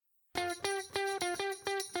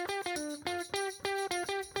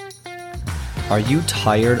Are you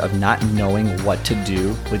tired of not knowing what to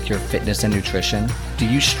do with your fitness and nutrition? Do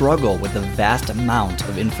you struggle with the vast amount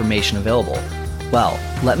of information available? Well,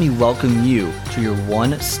 let me welcome you to your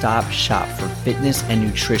one-stop shop for fitness and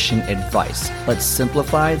nutrition advice. Let's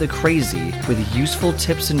simplify the crazy with useful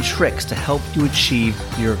tips and tricks to help you achieve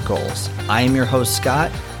your goals. I am your host,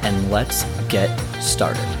 Scott, and let's get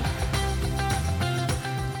started.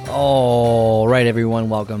 All right, everyone,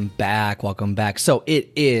 welcome back. So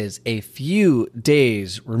it is a few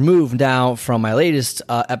days removed now from my latest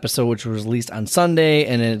episode, which was released on Sunday,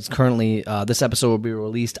 and it's currently, this episode will be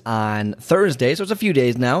released on Thursday, so it's a few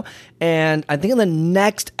days now, and I think in the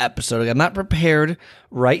next episode, I'm not prepared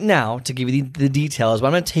right now to give you the details, but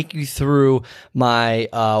I'm going to take you through my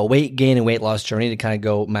weight gain and weight loss journey to kind of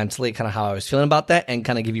go mentally, kind of how I was feeling about that, and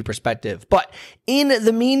kind of give you perspective. But in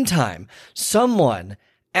the meantime, someone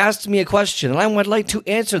asked me a question, and I would like to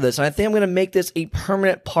answer this, and I think I'm going to make this a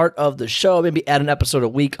permanent part of the show, maybe add an episode a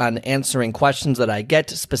week on answering questions that I get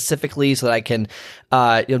specifically so that I can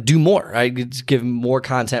do more, right? Give more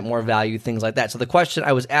content, more value, things like that. So the question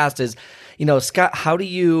I was asked is, Scott, how do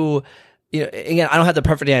you again, I don't have the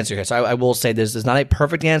perfect answer here, so I will say this is not a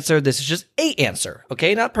perfect answer. This is just a answer,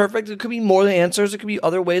 okay? Not perfect. It could be more than answers. It could be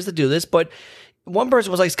other ways to do this, but one person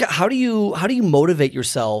was like, Scott, how do you motivate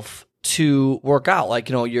yourself to work out? Like,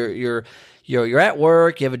 you're at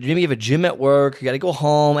work, you have a gym at work, you got to go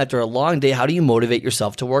home after a long day. How do you motivate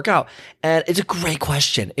yourself to work out? And it's a great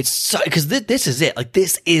question. It's because this is it. Like,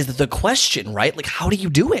 this is the question, right? Like, how do you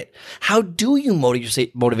do it? How do you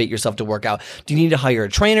motivate yourself to work out? Do you need to hire a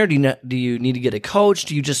trainer? Do you need to get a coach?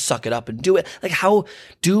 Do you just suck it up and do it? Like, how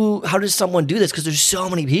does someone do this? Because there's so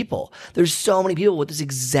many people. There's so many people with this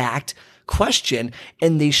exact question,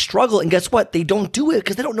 and they struggle, and guess what? They don't do it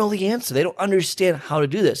because they don't know the answer. They don't understand how to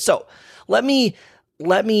do this. So let me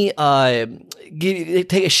take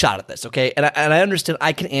a shot at this, okay? And I understand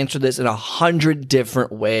I can answer this in 100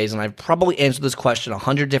 different ways, and I've probably answered this question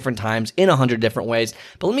 100 different times in 100 different ways,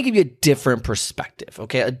 but let me give you a different perspective,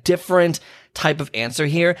 okay? A different type of answer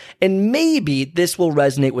here, and maybe this will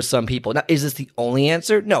resonate with some people. Now, is this the only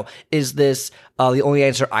answer? No. Is this the only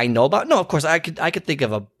answer I know about? No, of course, I could think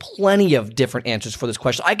of plenty of different answers for this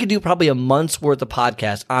question. I could do probably a month's worth of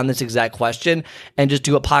podcast on this exact question and just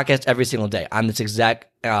do a podcast every single day on this exact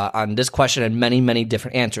on this question and many, many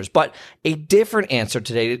different answers. But a different answer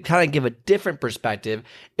today to kind of give a different perspective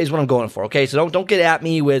is what I'm going for, okay? So don't get at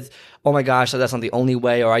me with, oh my gosh, that's not the only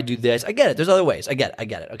way, or I do this. I get it. There's other ways. I get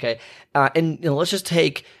it, okay? And let's just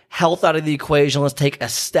take health out of the equation. Let's take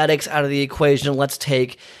aesthetics out of the equation. Let's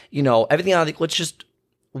take, everything out of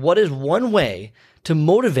what is one way to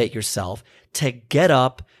motivate yourself to get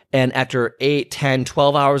up and after 8, 10,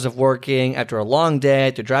 12 hours of working, after a long day,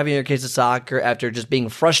 after driving your kids to soccer, after just being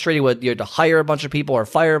frustrated with you had to hire a bunch of people or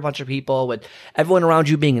fire a bunch of people, with everyone around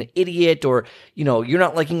you being an idiot, or, you're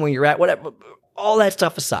not liking where you're at, whatever, all that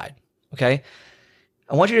stuff aside, okay?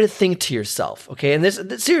 I want you to think to yourself, okay? And this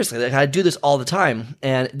seriously, like, I do this all the time,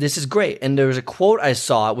 and this is great. And there was a quote I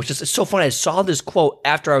saw, which is so funny. I saw this quote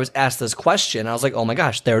after I was asked this question. I was like, oh my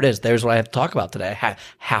gosh, there it is. There's what I have to talk about today. I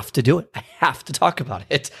have to do it. I have to talk about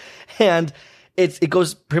it. And it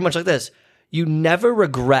goes pretty much like this. You never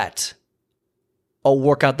regret a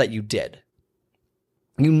workout that you did.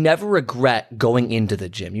 You never regret going into the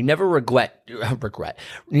gym. You never regret.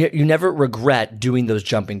 You never regret doing those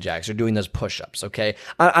jumping jacks or doing those push-ups, okay?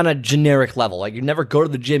 On a generic level. Like, you never go to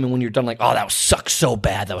the gym and when you're done, like, oh, that sucked so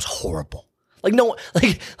bad. That was horrible. Like, no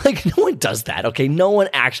one does that, okay? No one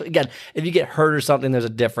actually, again, if you get hurt or something, there's a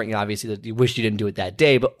different, obviously, that you wish you didn't do it that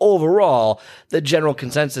day. But overall, the general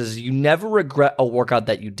consensus is you never regret a workout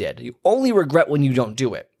that you did. You only regret when you don't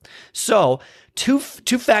do it. So, two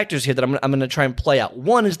factors here that I'm going to try and play out.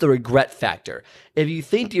 One is the regret factor. If you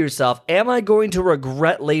think to yourself, am I going to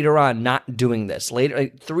regret later on not doing this? Later,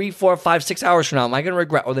 like 3, 4, 5, 6 hours from now, am I going to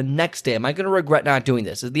regret? Or the next day, am I going to regret not doing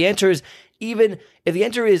this? If the answer is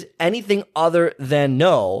anything other than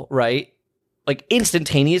no, right? Like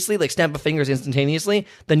instantaneously, like snap of fingers instantaneously,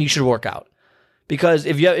 then you should work out. Because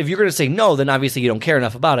if you're going to say no, then obviously you don't care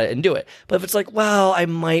enough about it and do it. But if it's like, well, I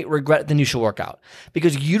might regret it, then you should work out.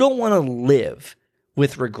 Because you don't want to live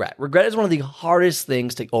with regret. Regret is one of the hardest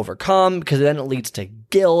things to overcome because then it leads to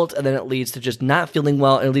guilt, and then it leads to just not feeling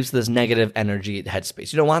well, and it leads to this negative energy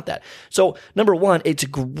headspace. You don't want that. So number one, it's a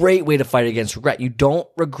great way to fight against regret. You don't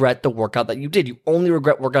regret the workout that you did. You only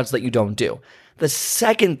regret workouts that you don't do. The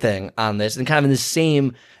second thing on this, and kind of in the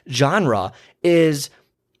same genre, is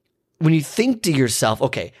when you think to yourself,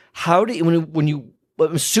 okay, I'm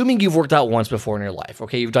assuming you've worked out once before in your life,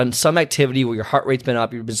 okay? You've done some activity where your heart rate's been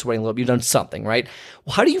up, you've been sweating a little bit, you've done something, right?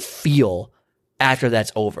 Well, how do you feel after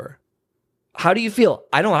that's over? how do you feel?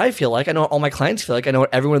 I know what I feel like. I know what all my clients feel like. I know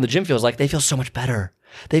what everyone in the gym feels like. They feel so much better.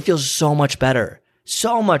 They feel so much better.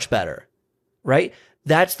 So much better, right?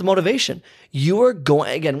 That's the motivation. You are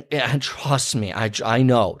going, again, and trust me, I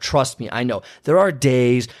know, trust me, I know. There are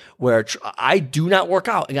days where I do not work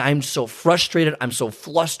out. And I'm so frustrated. I'm so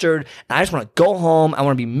flustered. And I just want to go home. I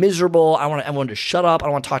want to be miserable. I want everyone to shut up. I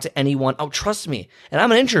don't want to talk to anyone. Oh, trust me. And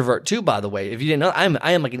I'm an introvert too, by the way. If you didn't know,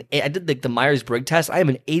 I am like I did like the Myers-Briggs test. I am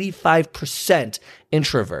an 85%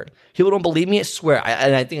 introvert. People don't believe me, I swear.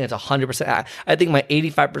 And I think it's 100%. I think my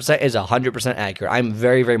 85% is 100% accurate. I'm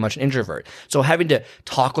very, very much an introvert. So having to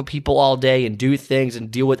talk with people all day and do things and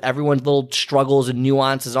deal with everyone's little struggles and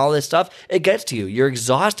nuances and all this stuff, it gets to you. You're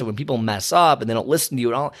exhausted when people mess up and they don't listen to you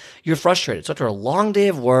and all. You're frustrated. So after a long day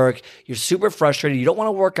of work, you're super frustrated. You don't want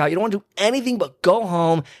to work out. You don't want to do anything but go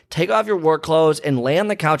home, take off your work clothes, and lay on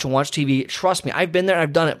the couch and watch TV. Trust me, I've been there and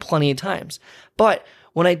I've done it plenty of times. But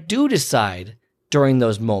when I do decide during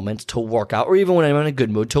those moments to work out, or even when I'm in a good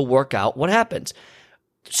mood to work out, what happens?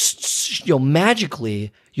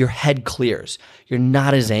 Magically, your head clears. You're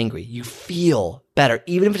not as angry. You feel better.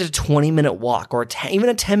 Even if it's a 20-minute walk or even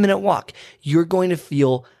a 10-minute walk, you're going to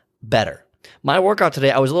feel better. My workout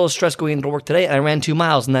today, I was a little stressed going into work today, and I ran 2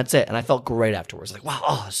 miles, and that's it. And I felt great afterwards. Like, wow,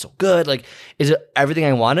 oh, it's so good. Like, is it everything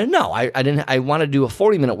I wanted? No, I didn't. I wanted to do a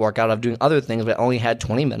 40-minute workout of doing other things, but I only had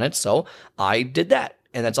 20 minutes, so I did that.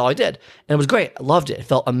 And that's all I did. And it was great. I loved it. It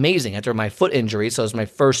felt amazing after my foot injury. So it was my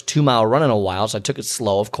first 2-mile run in a while. So I took it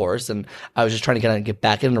slow, of course. And I was just trying to kind of get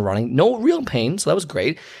back into running. No real pain. So that was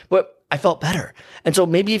great. But I felt better. And so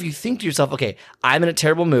maybe if you think to yourself, okay, I'm in a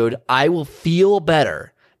terrible mood, I will feel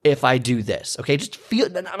better if I do this. Okay, just feel,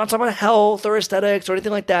 I'm not talking about health or aesthetics or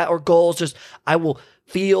anything like that or goals. Just I will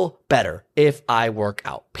feel better if I work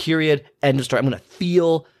out. Period. End of story. I'm going to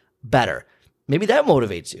feel better. Maybe that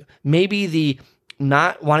motivates you. Maybe the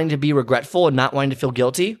not wanting to be regretful and not wanting to feel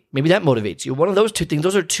guilty, maybe that motivates you. One of those two things,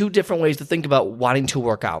 those are two different ways to think about wanting to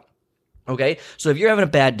work out. Okay? So if you're having a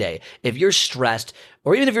bad day, if you're stressed,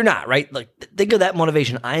 or even if you're not, right? Like, think of that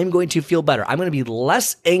motivation. I am going to feel better. I'm going to be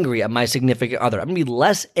less angry at my significant other. I'm going to be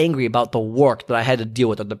less angry about the work that I had to deal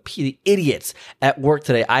with or the idiots at work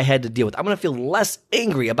today I had to deal with. I'm going to feel less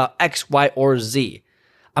angry about X, Y, or Z.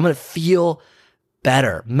 I'm going to feel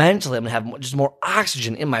better. Mentally, I'm going to have just more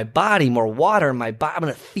oxygen in my body, more water in my body. I'm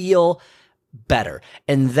going to feel better.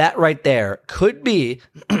 And that right there could be,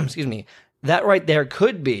 that right there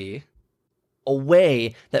could be a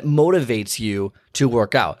way that motivates you to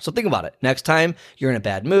work out. So think about it. Next time you're in a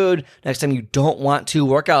bad mood, next time you don't want to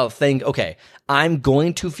work out, think, okay, I'm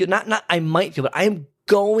going to feel, not I might feel, but I am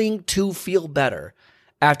going to feel better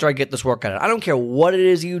after I get this workout. I don't care what it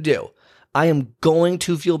is you do. I am going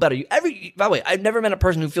to feel better. By the way, I've never met a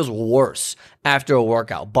person who feels worse after a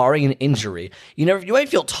workout, barring an injury. You might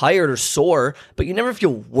feel tired or sore, but you never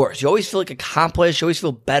feel worse. You always feel like accomplished. You always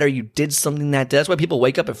feel better. You did something that day. That's why people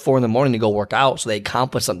wake up at 4 a.m. to go work out, so they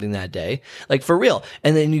accomplish something that day. Like, for real.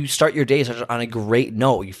 And then you start your day on a great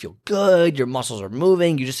note. You feel good. Your muscles are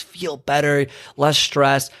moving. You just feel better, less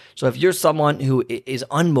stressed. So if you're someone who is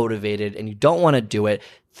unmotivated and you don't want to do it,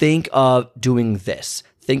 think of doing this.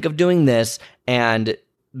 Think of doing this, and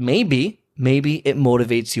maybe it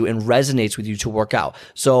motivates you and resonates with you to work out.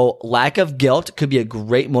 So lack of guilt could be a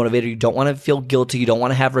great motivator. You don't want to feel guilty. You don't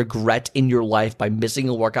want to have regret in your life by missing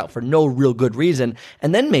a workout for no real good reason.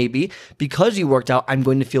 And then maybe because you worked out, I'm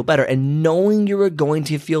going to feel better. And knowing you are going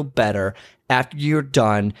to feel better after you're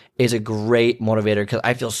done is a great motivator,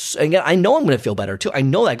 because I know I'm going to feel better too. I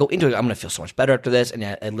know that I go into it, I'm going to feel so much better after this, and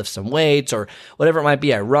I lift some weights or whatever it might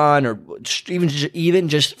be. I run, or even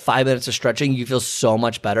just 5 minutes of stretching, you feel so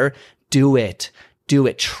much better. Do it.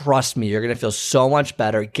 Trust me, you're going to feel so much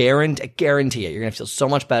better. Guarantee it. You're going to feel so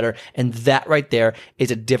much better. And that right there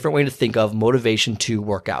is a different way to think of motivation to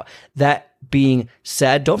work out. That being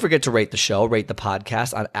said, don't forget to rate the show, rate the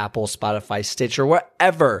podcast on Apple, Spotify, Stitcher,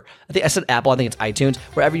 wherever. I think I said Apple, I think it's iTunes.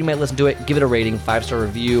 Wherever you might listen to it, give it a rating, 5-star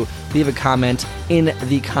review, leave a comment in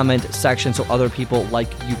the comment section so other people like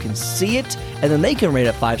you can see it, and then they can rate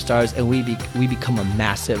it 5 stars, and we become a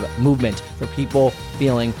massive movement for people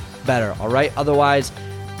feeling better. All right? Otherwise,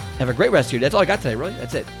 have a great rest of your day. That's all I got today, really.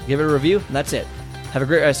 That's it. Give it a review, and that's it. Have a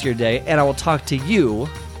great rest of your day, and I will talk to you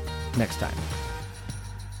next time.